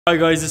Hi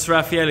guys, it's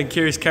Raphael and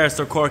Curious Car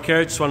Store Cork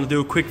here. Just want to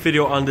do a quick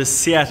video on the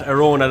Seat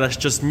Arona that's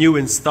just new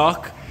in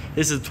stock.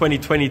 This is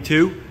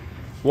 2022,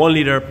 1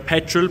 litre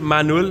petrol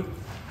manual.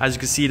 As you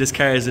can see, this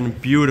car is in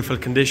beautiful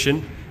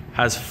condition.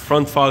 Has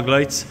front fog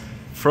lights,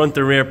 front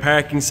and rear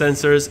parking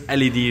sensors,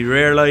 LED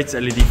rear lights,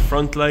 LED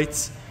front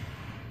lights.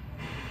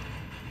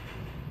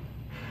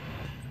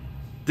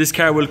 This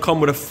car will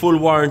come with a full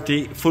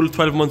warranty, full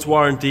 12 months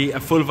warranty, a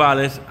full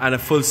valet and a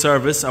full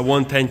service, a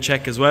 110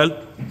 check as well.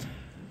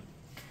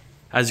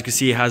 As you can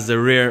see, it has the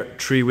rear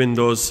 3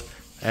 windows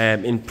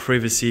in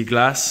privacy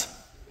glass.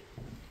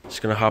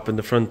 Just gonna hop in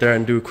the front there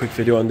and do a quick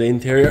video on the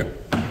interior.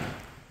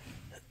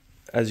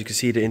 As you can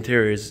see, the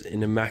interior is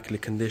in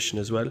immaculate condition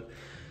as well.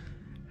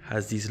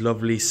 Has these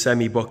lovely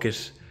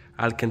semi-bucket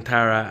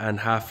Alcantara and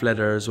half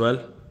leather as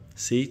well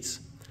seats.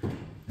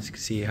 As you can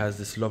see, it has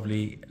this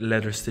lovely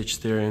leather stitch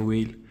steering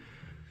wheel,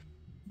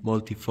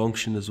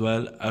 multi-function as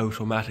well,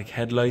 automatic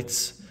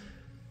headlights,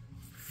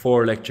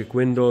 4 electric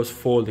windows,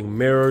 folding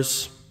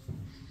mirrors.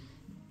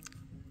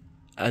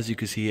 As you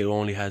can see, it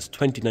only has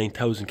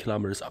 29,000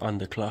 kilometers on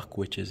the clock,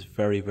 which is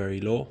very,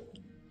 very low.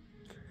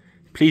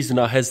 Please do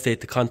not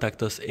hesitate to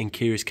contact us in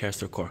Curious Car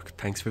Store Cork.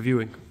 Thanks for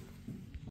viewing.